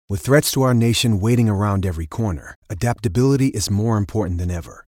With threats to our nation waiting around every corner, adaptability is more important than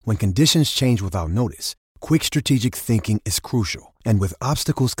ever. When conditions change without notice, quick strategic thinking is crucial. And with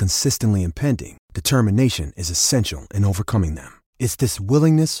obstacles consistently impending, determination is essential in overcoming them. It's this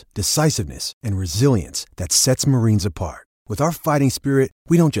willingness, decisiveness, and resilience that sets Marines apart. With our fighting spirit,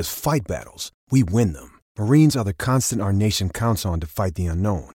 we don't just fight battles, we win them. Marines are the constant our nation counts on to fight the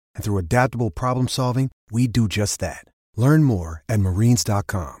unknown. And through adaptable problem solving, we do just that. Learn more at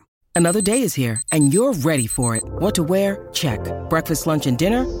marines.com. Another day is here, and you're ready for it. What to wear? Check. Breakfast, lunch, and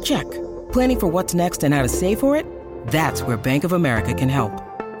dinner? Check. Planning for what's next and how to save for it? That's where Bank of America can help.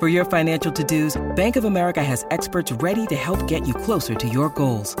 For your financial to-dos, Bank of America has experts ready to help get you closer to your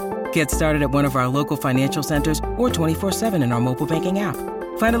goals. Get started at one of our local financial centers or 24/7 in our mobile banking app.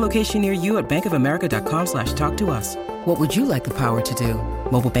 Find a location near you at bankofamerica.com/talktous. What would you like the power to do?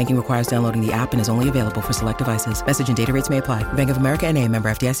 Mobile banking requires downloading the app and is only available for select devices. Message and data rates may apply. Bank of America N.A., member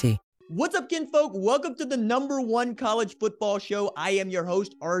FDIC. What's up, kinfolk? Welcome to the #1 college football show. I am your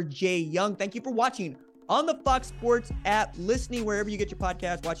host, RJ Young. Thank you for watching on the Fox Sports app, listening wherever you get your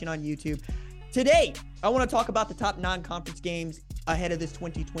podcast, watching on YouTube. Today, I want to talk about the top non-conference games ahead of this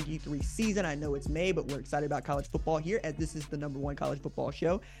 2023 season. I know it's May, but we're excited about college football here, as this is the #1 college football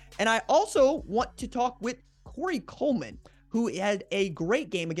show. And I also want to talk with Corey Coleman, who had a great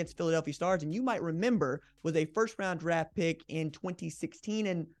game against Philadelphia Stars, and you might remember was a first-round draft pick in 2016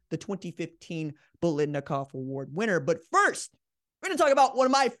 and the 2015 Biletnikoff Award winner. But first, we're going to talk about one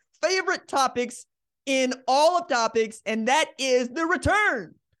of my favorite topics in all of topics, and that is the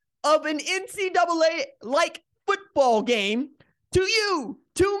return of an NCAA-like football game to you,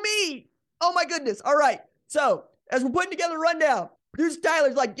 to me. Oh, my goodness. All right. So, as we're putting together a rundown, producer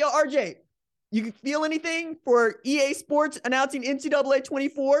Tyler's like, yo, RJ, you can feel anything for EA Sports announcing NCAA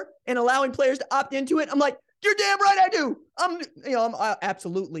 24 and allowing players to opt into it? I'm like, you're damn right I do. I'm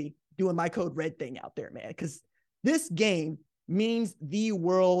absolutely doing my Code Red thing out there, man, because this game means the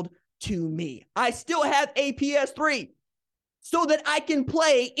world to me. I still have a PS3 so that I can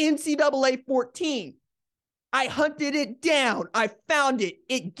play NCAA 14. I hunted it down. I found it.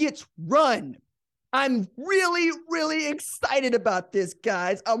 It gets run. I'm really, really excited about this,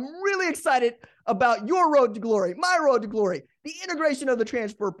 guys. I'm really excited about your road to glory, my road to glory, the integration of the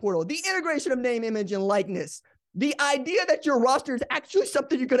transfer portal, the integration of name, image, and likeness, the idea that your roster is actually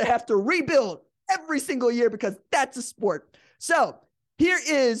something you're going to have to rebuild every single year because that's a sport. So here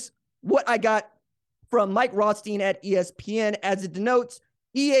is what I got from Mike Rothstein at ESPN as it denotes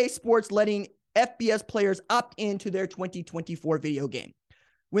EA Sports letting FBS players opt into their 2024 video game.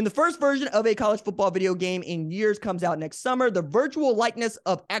 When the first version of a college football video game in years comes out next summer, the virtual likeness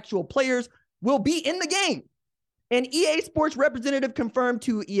of actual players will be in the game. An EA Sports representative confirmed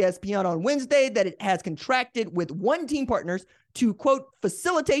to ESPN on Wednesday that it has contracted with One Team Partners to, quote,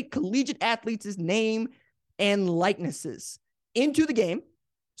 facilitate collegiate athletes' name and likenesses into the game,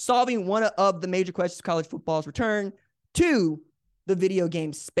 solving one of the major questions of college football's return to the video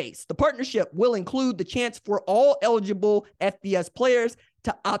game space. The partnership will include the chance for all eligible FBS players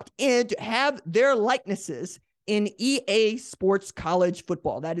to opt in to have their likenesses in EA Sports College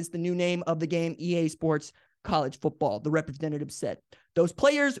Football. That is the new name of the game, EA Sports College Football, the representative said. Those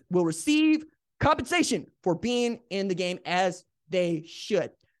players will receive compensation for being in the game, as they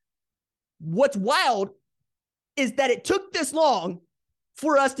should. What's wild is that it took this long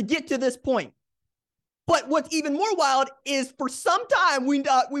for us to get to this point. But what's even more wild is for some time we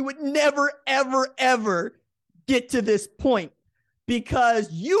thought we would never, ever, ever get to this point.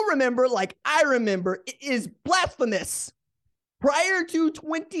 Because you remember, like I remember, it is blasphemous prior to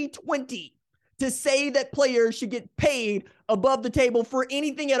 2020 to say that players should get paid above the table for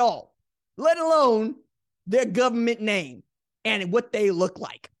anything at all, let alone their government name and what they look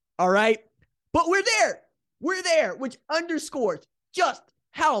like. All right. But we're there, which underscores just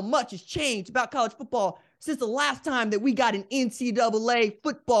how much has changed about college football since the last time that we got an NCAA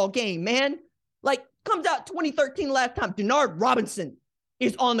football game, man. Like, comes out 2013 last time. Denard Robinson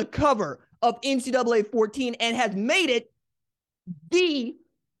is on the cover of NCAA 14 and has made it the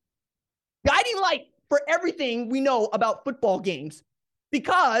guiding light for everything we know about football games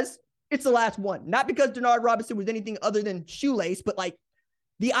because it's the last one. Not because Denard Robinson was anything other than shoelace, but like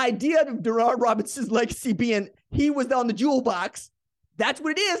the idea of Denard Robinson's legacy being he was on the jewel box. That's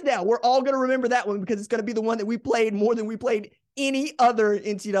what it is now. We're all going to remember that one because it's going to be the one that we played more than we played any other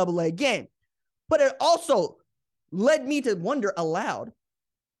NCAA game. But it also led me to wonder aloud,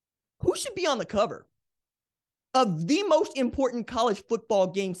 who should be on the cover of the most important college football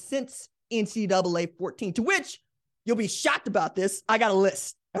game since NCAA 14? To which you'll be shocked about this. I got a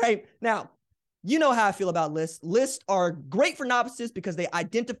list. All right. Now, You know how I feel about lists. Lists are great for novices because they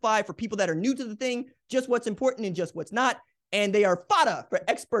identify for people that are new to the thing just what's important and just what's not. And they are fodder for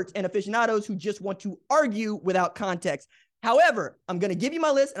experts and aficionados who just want to argue without context. However, I'm going to give you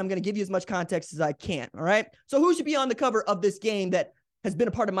my list and I'm going to give you as much context as I can. All right. So who should be on the cover of this game that has been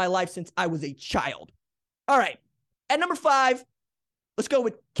a part of my life since I was a child? All right. At number 5, let's go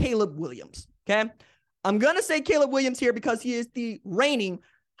with Caleb Williams. Okay. I'm going to say Caleb Williams here because he is the reigning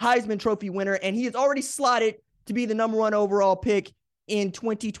Heisman Trophy winner, and he is already slotted to be the number 1 overall pick in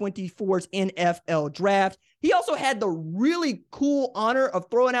 2024's NFL draft. He also had the really cool honor of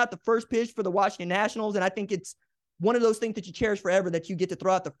throwing out the first pitch for the Washington Nationals, and I think it's one of those things that you cherish forever, that you get to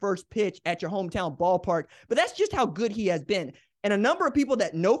throw out the first pitch at your hometown ballpark. But that's just how good he has been. And a number of people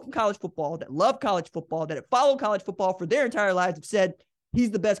that know from college football, that love college football, that have followed college football for their entire lives have said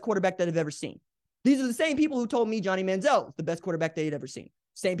he's the best quarterback that I've ever seen. These are the same people who told me Johnny Manziel is the best quarterback they'd ever seen.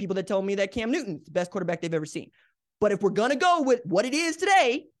 Same people that told me that Cam Newton's the best quarterback they've ever seen. But if we're going to go with what it is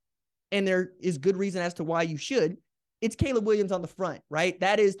today, and there is good reason as to why you should, it's Caleb Williams on the front, right?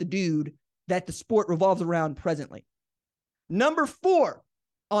 That is the dude that the sport revolves around presently. Number 4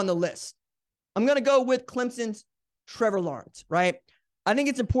 on the list, I'm going to go with Clemson's Trevor Lawrence, right? I think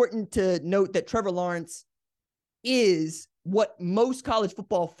it's important to note that Trevor Lawrence is what most college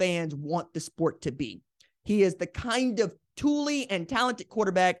football fans want the sport to be. He is the kind of tooly and talented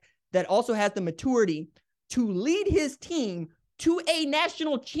quarterback that also has the maturity to lead his team to a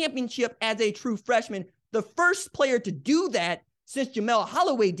national championship as a true freshman. The first player to do that since Jamel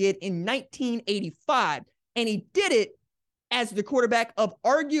Holloway did in 1985. And he did it as the quarterback of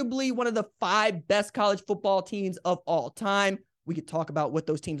arguably one of the 5 best college football teams of all time. We could talk about what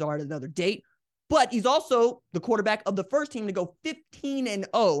those teams are at another date. But he's also the quarterback of the first team to go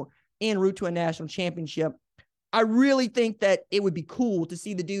 15-0 en route to a national championship. I really think that it would be cool to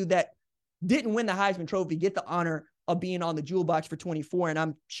see the dude that didn't win the Heisman Trophy get the honor of being on the jewel box for 24. And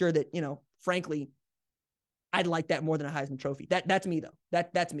I'm sure that, frankly, I'd like that more than a Heisman Trophy. That's me, though.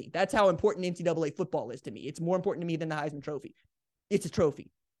 That's me. That's how important NCAA football is to me. It's more important to me than the Heisman Trophy. It's a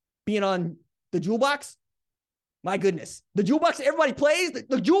trophy. Being on the jewel box, my goodness. The jewel box that everybody plays,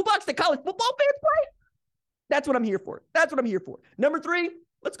 the jewel box that college football fans play, that's what I'm here for. That's what I'm here for. Number 3,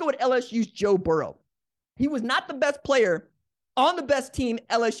 let's go with LSU's Joe Burrow. He was not the best player on the best team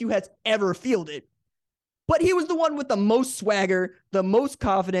LSU has ever fielded, but he was the one with the most swagger, the most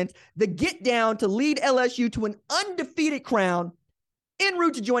confidence, the get down to lead LSU to an undefeated crown en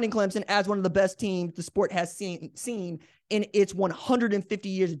route to joining Clemson as one of the best teams the sport has seen in its 150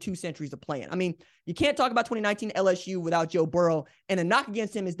 years and 2 centuries of playing. I mean, you can't talk about 2019 LSU without Joe Burrow, and a knock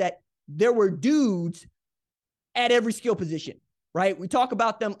against him is that there were dudes at every skill position, right? We talk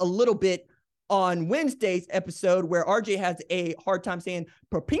about them a little bit on Wednesday's episode where RJ has a hard time saying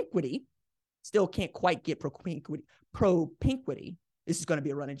propinquity. Still can't quite get propinquity. This is going to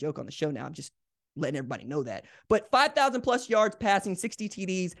be a running joke on the show now. I'm just letting everybody know that. But 5,000 plus yards passing, 60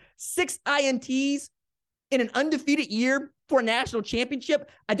 TDs, 6 INTs in an undefeated year for a national championship.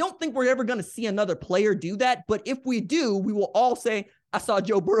 I don't think we're ever going to see another player do that. But if we do, we will all say, I saw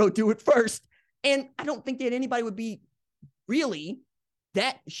Joe Burrow do it first. And I don't think that anybody would be really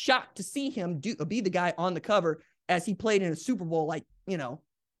that shocked to see him be the guy on the cover as he played in a Super Bowl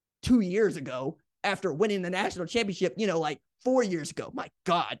 2 years ago after winning the national championship, 4 years ago. My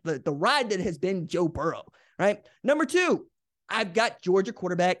God, the ride that has been Joe Burrow, right? Number 2, I've got Georgia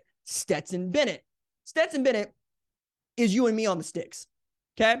quarterback Stetson Bennett. Stetson Bennett is you and me on the sticks,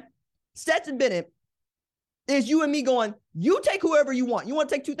 okay? Stetson Bennett is you and me going, you take whoever you want. You want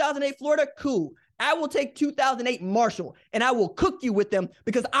to take 2008 Florida? Cool. I will take 2008 Marshall, and I will cook you with them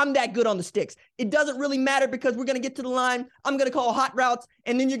because I'm that good on the sticks. It doesn't really matter because we're going to get to the line. I'm going to call hot routes,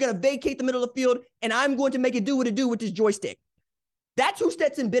 and then you're going to vacate the middle of the field, and I'm going to make it do what it do with this joystick. That's who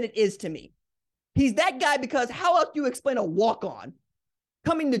Stetson Bennett is to me. He's that guy because how else do you explain a walk-on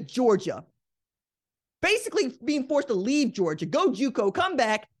coming to Georgia, basically being forced to leave Georgia, go JUCO, come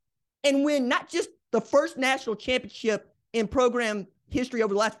back, and win not just the first national championship in program history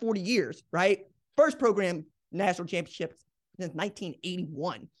over the last 40 years, right? First program national championship since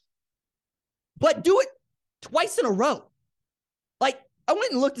 1981. But do it twice in a row. I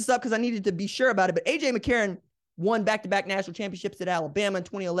went and looked this up because I needed to be sure about it, but A.J. McCarron won back-to-back national championships at Alabama in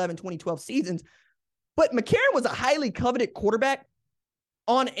 2011, 2012 seasons. But McCarron was a highly coveted quarterback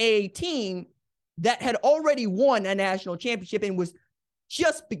on a team that had already won a national championship and was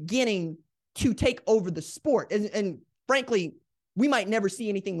just beginning to take over the sport. And frankly, we might never see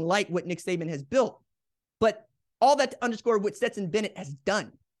anything like what Nick Saban has built. But all that to underscore what Stetson Bennett has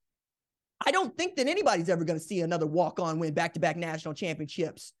done. I don't think that anybody's ever going to see another walk-on win back-to-back national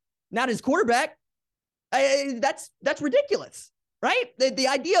championships not his quarterback. That's ridiculous, right? The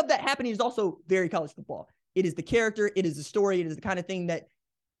idea of that happening is also very college football. It is the character. It is the story. It is the kind of thing that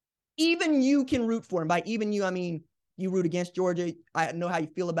even you can root for. And by even you, I mean, you root against Georgia. I know how you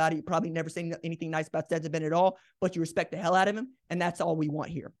feel about it. You probably never say anything nice about Stetson Bennett at all, but you respect the hell out of him. And that's all we want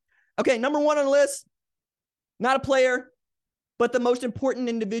here. Okay, number one on the list, not a player, but the most important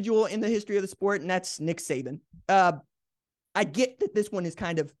individual in the history of the sport, and that's Nick Saban. I get that this one is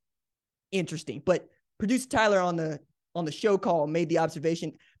kind of interesting, but producer Tyler on the show call made the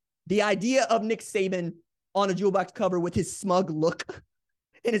observation, the idea of Nick Saban on a jewel box cover with his smug look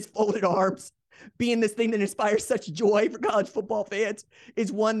and his folded arms being this thing that inspires such joy for college football fans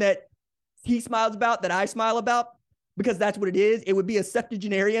is one that he smiles about, that I smile about, because that's what it is. It would be a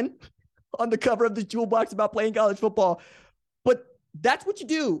septuagenarian on the cover of this jewel box about playing college football. But that's what you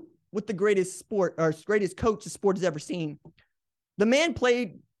do with the greatest sport or greatest coach the sport has ever seen. The man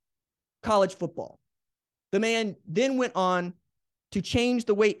played college football. The man then went on to change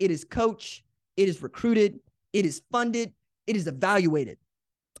the way it is coached, it is recruited, it is funded, it is evaluated.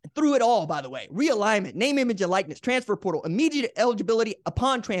 Through it all, by the way, realignment, name, image, and likeness, transfer portal, immediate eligibility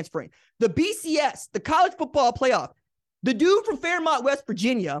upon transferring, the BCS, the college football playoff. The dude from Fairmont, West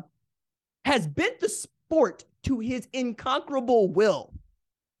Virginia, has bent the sport to his inconquerable will.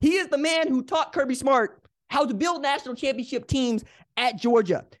 He is the man who taught Kirby Smart how to build national championship teams at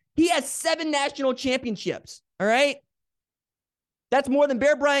Georgia. He has 7 national championships, all right? That's more than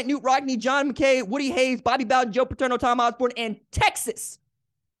Bear Bryant, Newt Rockne, John McKay, Woody Hayes, Bobby Bowden, Joe Paterno, Tom Osborne, and Texas.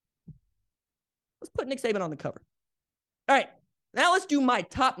 Let's put Nick Saban on the cover. All right, now let's do my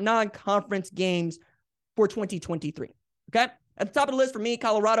top non-conference games for 2023, okay? At the top of the list for me,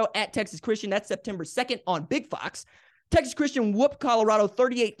 Colorado at Texas Christian. That's September 2nd on Big Fox. Texas Christian whooped Colorado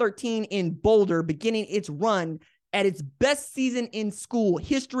 38-13 in Boulder, beginning its run at its best season in school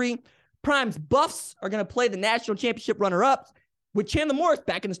history. Prime's Buffs are going to play the national championship runner-ups with Chandler Morris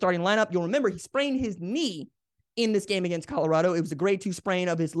back in the starting lineup. You'll remember he sprained his knee in this game against Colorado. It was a grade 2 sprain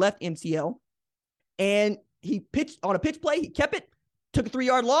of his left MCL. And he pitched on a pitch play. He kept it, took a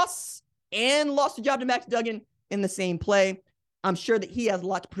 3-yard loss, and lost the job to Max Duggan in the same play. I'm sure that he has a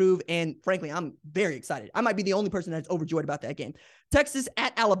lot to prove, and frankly, I'm very excited. I might be the only person that's overjoyed about that game. Texas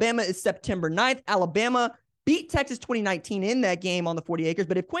at Alabama is September 9th. Alabama beat Texas 2019 in that game on the 40 acres,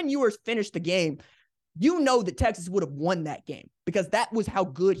 but if Quinn Ewers finished the game, you know that Texas would have won that game because that was how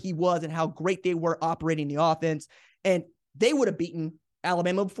good he was and how great they were operating the offense, and they would have beaten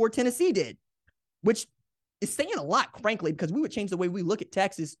Alabama before Tennessee did, which is saying a lot, frankly, because we would change the way we look at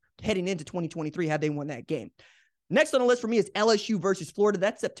Texas heading into 2023 had they won that game. Next on the list for me is LSU versus Florida.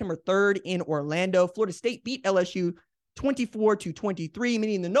 That's September 3rd in Orlando. Florida State beat LSU 24-23,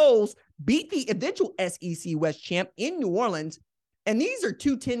 meaning the Noles beat the eventual SEC West champ in New Orleans. And these are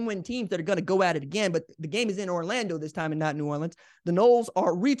 2 10-win teams that are going to go at it again, but the game is in Orlando this time and not New Orleans. The Noles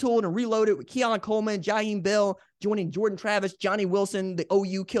are retooled and reloaded with Keon Coleman, Jaheim Bell, joining Jordan Travis, Johnny Wilson, the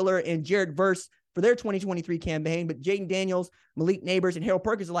OU killer, and Jared Verse for their 2023 campaign. But Jaden Daniels, Malik Neighbors, and Harold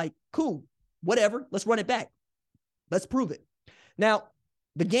Perkins are like, cool, whatever, let's run it back. Let's prove it. Now,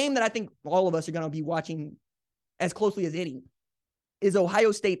 the game that I think all of us are going to be watching as closely as any is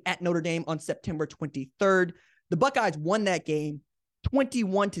Ohio State at Notre Dame on September 23rd. The Buckeyes won that game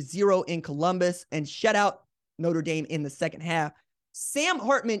 21-0 in Columbus and shut out Notre Dame in the second half. Sam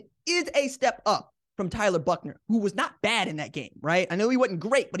Hartman is a step up from Tyler Buchner, who was not bad in that game, right? I know he wasn't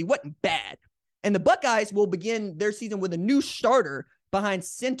great, but he wasn't bad. And the Buckeyes will begin their season with a new starter behind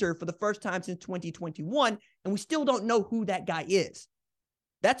center for the first time since 2021, and we still don't know who that guy is.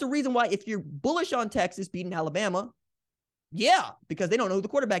 That's a reason why if you're bullish on Texas beating Alabama, yeah, because they don't know who the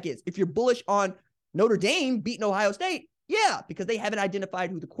quarterback is. If you're bullish on Notre Dame beating Ohio State, yeah, because they haven't identified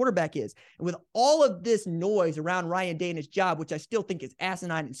who the quarterback is. And with all of this noise around Ryan Day and his job, which I still think is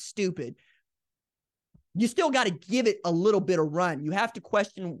asinine and stupid, you still got to give it a little bit of run. You have to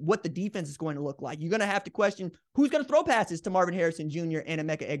question what the defense is going to look like. You're going to have to question who's going to throw passes to Marvin Harrison Jr. and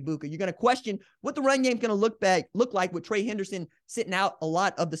Emeka Egbuka. You're going to question what the run game is going to look like with Trey Henderson sitting out a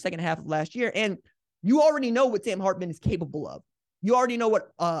lot of the second half of last year. And you already know what Sam Hartman is capable of. You already know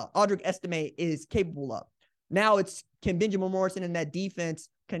what Audric Estime is capable of. Now it's, can Benjamin Morrison and that defense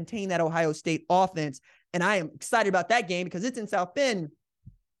contain that Ohio State offense? And I am excited about that game because it's in South Bend.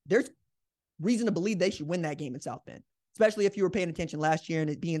 There's reason to believe they should win that game in South Bend, especially if you were paying attention last year and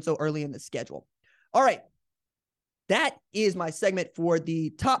it being so early in the schedule. All right. That is my segment for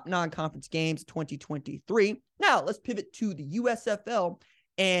the top non-conference games 2023. Now let's pivot to the USFL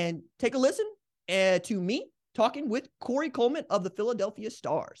and take a listen to me talking with Corey Coleman of the Philadelphia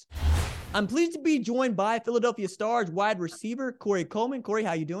Stars. I'm pleased to be joined by Philadelphia Stars wide receiver Corey Coleman. Corey,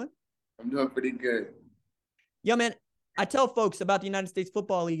 how you doing? I'm doing pretty good. Yo, man, I tell folks about the United States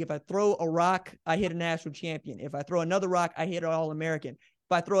Football League, if I throw a rock, I hit a national champion. If I throw another rock, I hit an All-American.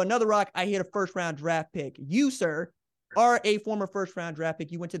 If I throw another rock, I hit a first-round draft pick. You, sir, are a former first-round draft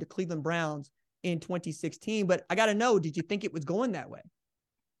pick. You went to the Cleveland Browns in 2016. But I got to know, did you think it was going that way?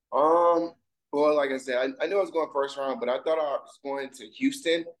 Well, like I said, I knew I was going first round, but I thought I was going to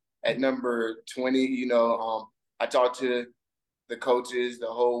Houston at number 20. I talked to the coaches the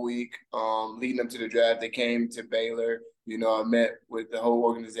whole week leading up to the draft. They came to Baylor. I met with the whole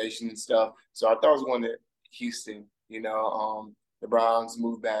organization and stuff. So I thought I was going to Houston. The Browns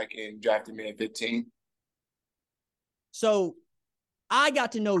moved back and drafted me at 15. So I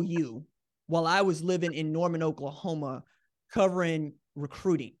got to know you while I was living in Norman, Oklahoma, covering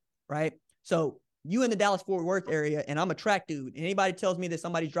recruiting, right? So you in the Dallas-Fort Worth area, and I'm a track dude. And anybody tells me that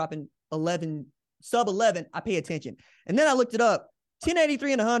somebody's dropping 11, sub 11, I pay attention. And then I looked it up,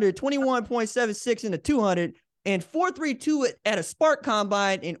 1083 in 100, 21.76 in the 200, and 432 at a Spark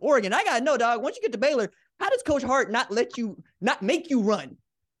Combine in Oregon. I got to know, dog, once you get to Baylor, how does Coach Hart not make you run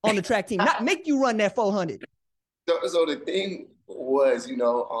on the track team, not make you run that 400? So the thing was,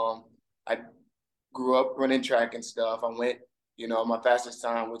 I grew up running track and stuff. I went, my fastest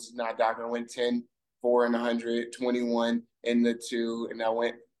time, which is not doctor, I went 10, 4 in 100, 21 in the 2, and I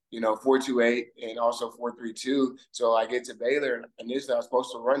went, 4.28 and also 4.32. So I get to Baylor, and initially I was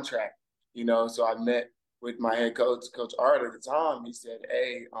supposed to run track, so I met with my head coach, Coach Art at the time. He said,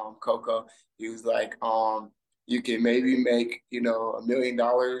 hey, Coco, he was like, you can maybe make, $1 million,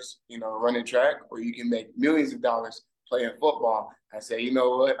 running track, or you can make millions of dollars playing football. I said, you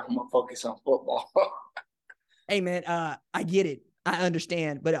know what? I'm going to focus on football. Hey, man, I get it. I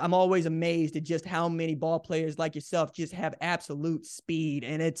understand, but I'm always amazed at just how many ball players like yourself just have absolute speed.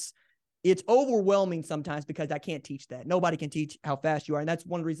 And it's overwhelming sometimes because I can't teach that. Nobody can teach how fast you are. And that's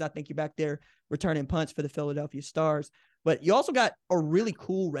one reason I think you're back there returning punts for the Philadelphia Stars. But you also got a really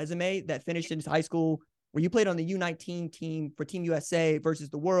cool resume that finished in high school where you played on the U19 team for Team USA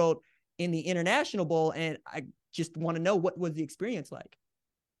versus the world in the International Bowl. And I just want to know, what was the experience like?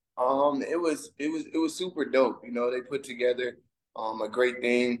 It was super dope. They put together a great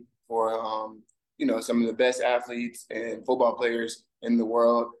thing for some of the best athletes and football players in the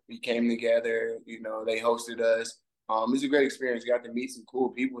world. We came together. They hosted us. It was a great experience. Got to meet some cool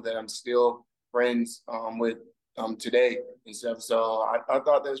people that I'm still friends with today and stuff. So I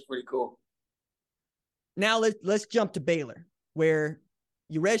thought that was pretty cool. Now let's jump to Baylor, where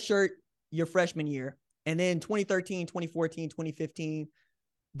you redshirt your freshman year, and then 2013, 2014, 2015.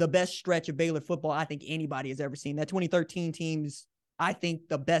 The best stretch of Baylor football I think anybody has ever seen. That 2013 team's, I think,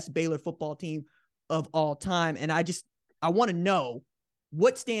 the best Baylor football team of all time. And I want to know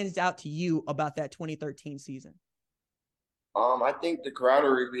what stands out to you about that 2013 season. I think the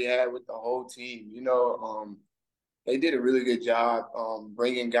camaraderie we had with the whole team, they did a really good job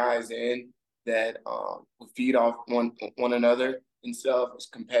bringing guys in that would feed off one another and stuff. It's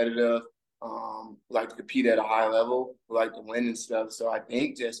competitive. Like to compete at a high level, like to win and stuff. So I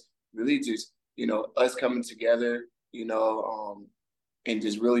think just us coming together, and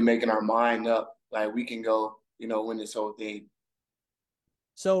just really making our mind up, like we can go, win this whole thing.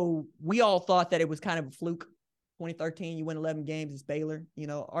 So we all thought that it was kind of a fluke. 2013, you win 11 games, it's Baylor,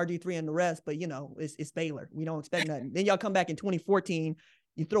 RG3 and the rest, but it's Baylor. We don't expect nothing. Then y'all come back in 2014,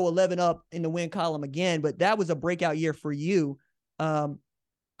 you throw 11 up in the win column again, but that was a breakout year for you.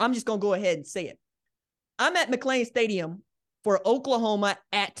 I'm just going to go ahead and say it. I'm at McLean Stadium for Oklahoma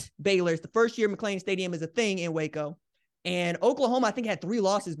at Baylor. It's the first year McLean Stadium is a thing in Waco. And Oklahoma, I think, had 3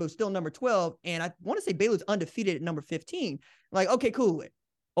 losses, but still number 12. And I want to say Baylor's undefeated at number 15. Like, okay, cool.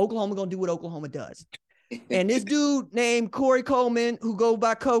 Oklahoma going to do what Oklahoma does. And this dude named Corey Coleman, who go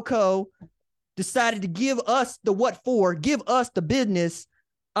by Coco, decided to give us the what for, give us the business.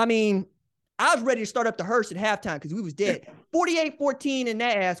 I mean, I was ready to start up the hearse at halftime because we was dead. 48-14 in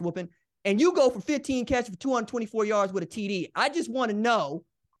that ass whooping. And you go for 15 catches for 224 yards with a TD. I just want to know,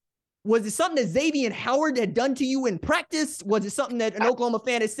 was it something that Xavier Howard had done to you in practice? Was it something that an Oklahoma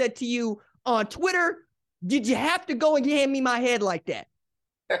fan had said to you on Twitter? Did you have to go and hand me my head like that?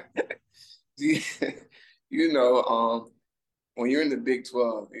 When you're in the Big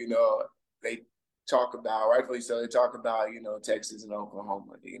 12, they talk about, rightfully so, they talk about, Texas and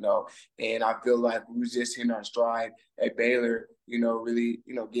Oklahoma, and I feel like we was just hitting our stride at Baylor, really,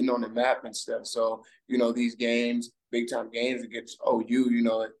 getting on the map and stuff. So, these games, big time games against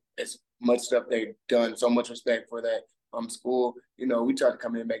OU, it's much stuff they've done, so much respect for that, school, we try to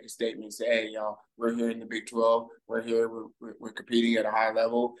come in and make a statement and say, hey, y'all, we're here in the Big 12. We're here. We're competing at a high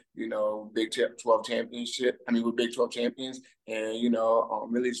level, Big 12 championship. We're Big 12 champions and,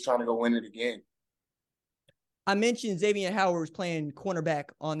 really just trying to go win it again. I mentioned Xavier Howard was playing cornerback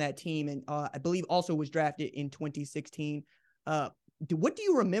on that team and I believe also was drafted in 2016. What do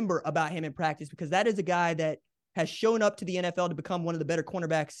you remember about him in practice? Because that is a guy that has shown up to the NFL to become one of the better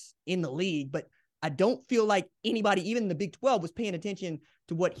cornerbacks in the league, but I don't feel like anybody, even in the Big 12, was paying attention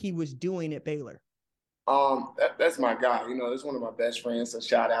to what he was doing at Baylor. That's my guy. That's one of my best friends. So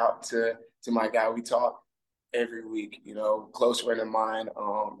shout out to my guy. We talk every week. Close friend of mine,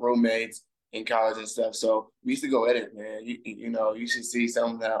 roommates in college and stuff. So we used to go at it, man. You should see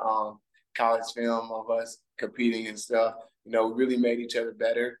some of the college film of us competing and stuff. We really made each other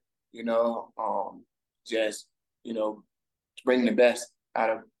better. Just bring the best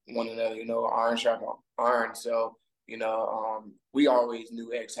out of one another, iron sharp iron. So, we always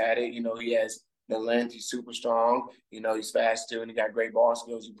knew X had it. He has the length, he's super strong, he's fast too, and he got great ball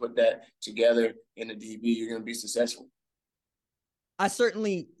skills. You put that together in the DB, you're going to be successful. I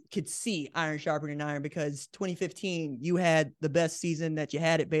certainly could see iron sharpening iron because 2015, you had the best season that you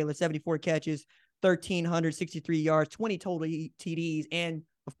had at Baylor, 74 catches, 1,363 yards, 20 total TDs, and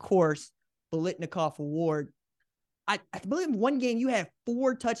of course, Biletnikoff Award. I believe in one game you had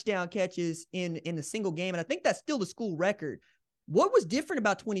 4 touchdown catches in a single game, and I think that's still the school record. What was different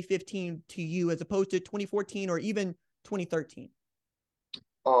about 2015 to you as opposed to 2014 or even 2013?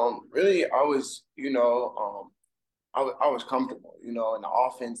 Really, I was, I was comfortable, in the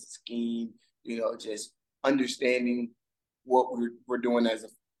offense scheme, just understanding what we're doing as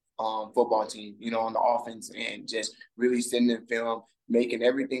a football team, on the offense and just really sitting in film, making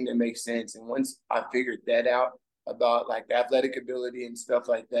everything that makes sense. And once I figured that out about like the athletic ability and stuff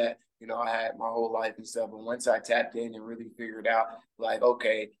like that, I had my whole life and stuff. And once I tapped in and really figured out like,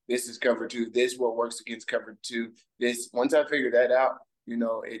 okay, this is cover 2, this is what works against cover 2. Once I figured that out,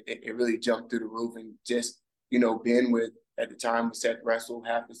 it really jumped through the roof and just, been with, at the time, with Seth Russell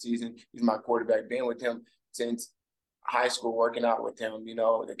half the season. He's my quarterback, been with him since high school, working out with him,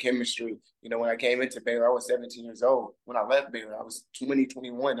 the chemistry. When I came into Baylor, I was 17 years old. When I left Baylor, I was 20,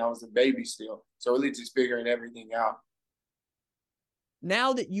 21. I was a baby still. So really just figuring everything out.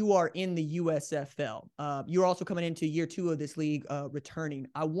 Now that you are in the USFL, you're also coming into year 2 of this league, returning.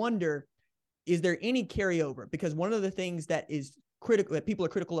 I wonder, is there any carryover? Because one of the things that is critical, that people are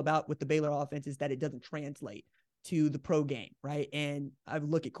critical about with the Baylor offense, is that it doesn't translate to the pro game, right? And I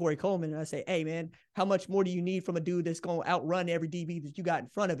look at Corey Coleman and I say, hey man, how much more do you need from a dude that's going to outrun every DB that you got in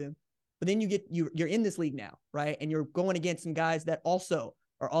front of him? But then you're in this league now, right? And you're going against some guys that also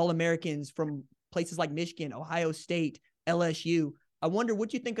are All-Americans from places like Michigan, Ohio State, LSU. I wonder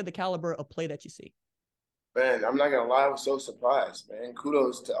what you think of the caliber of play that you see. Man, I'm not going to lie, I was so surprised, man.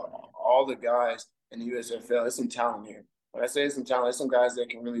 Kudos to all the guys in the USFL. There's some talent here. When I say some talent, there's some guys that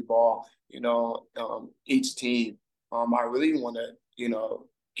can really ball, each team. I really want to,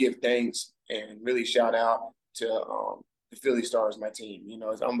 give thanks and really shout out to the Philly Stars, my team.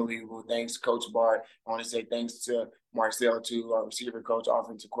 It's unbelievable. Thanks to Coach Bart. I want to say thanks to Marcel, too, our receiver coach,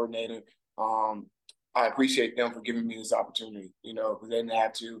 offensive coordinator. I appreciate them for giving me this opportunity, because they didn't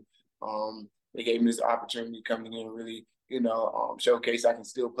have to. They gave me this opportunity coming in and really, showcase I can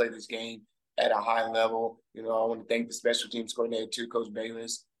still play this game at a high level. I want to thank the special teams coordinator too, Coach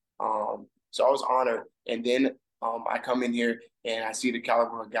Bayless. So I was honored. And then I come in here and I see the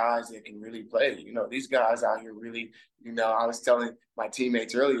caliber of guys that can really play. These guys out here really, I was telling my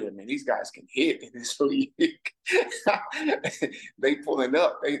teammates earlier, man, these guys can hit in this league. They pulling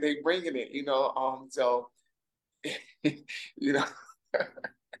up, they bringing it, so,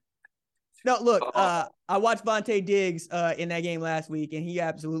 No, look, I watched Vontae Diggs in that game last week, and he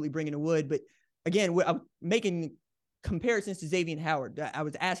absolutely bringing the wood. But again, I'm making comparisons to Xavier Howard. I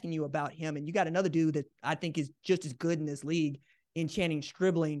was asking you about him, and you got another dude that I think is just as good in this league in Channing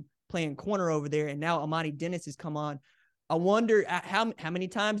Stribling playing corner over there, and now Amani Dennis has come on. I wonder how many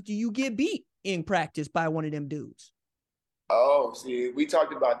times do you get beat in practice by one of them dudes? Oh, see, we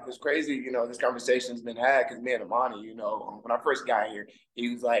talked about this crazy, this conversation's been had because me and Amani, when I first got here, he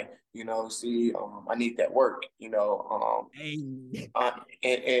was like, I need that work, and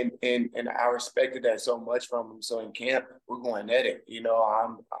I respected that so much from him. So in camp, we're going at it,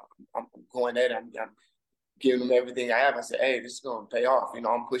 I'm going at it. I'm giving him everything I have. I said, hey, this is going to pay off.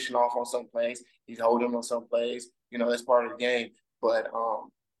 I'm pushing off on some plays. He's holding on some plays. That's part of the game. But,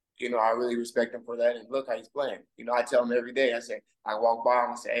 I really respect him for that. And look how he's playing. I tell him every day, I walk by him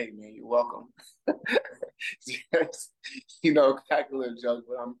and say, hey, man, you're welcome. Crack a little joke,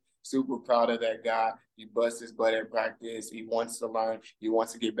 but super proud of that guy. He busts his butt at practice. He wants to learn. He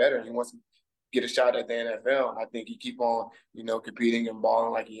wants to get better. He wants to get a shot at the NFL. I think he keep on, competing and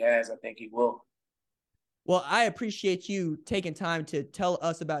balling like he has. I think he will. Well, I appreciate you taking time to tell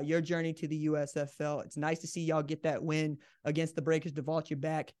us about your journey to the USFL. It's nice to see y'all get that win against the Breakers to vault you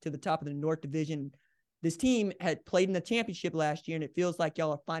back to the top of the North Division. This team had played in the championship last year, and it feels like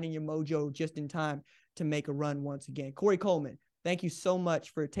y'all are finding your mojo just in time to make a run once again. Corey Coleman, thank you so much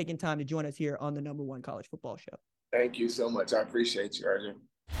for taking time to join us here on the number one college football show. Thank you so much. I appreciate you, RJ.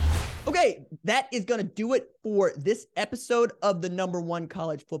 Okay, that is going to do it for this episode of the number one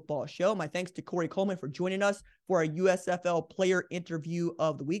college football show. My thanks to Corey Coleman for joining us for our USFL player interview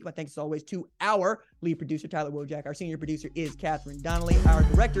of the week. My thanks as always to our lead producer, Tyler Wojak. Our senior producer is Catherine Donnelly. Our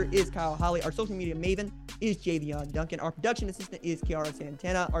director is Kyle Holly. Our social media maven is Javion Duncan. Our production assistant is Kiara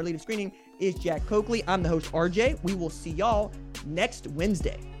Santana. Our lead of screening is Jack Coakley. I'm the host, RJ. We will see y'all next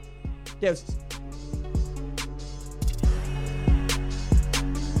Wednesday. Deuces.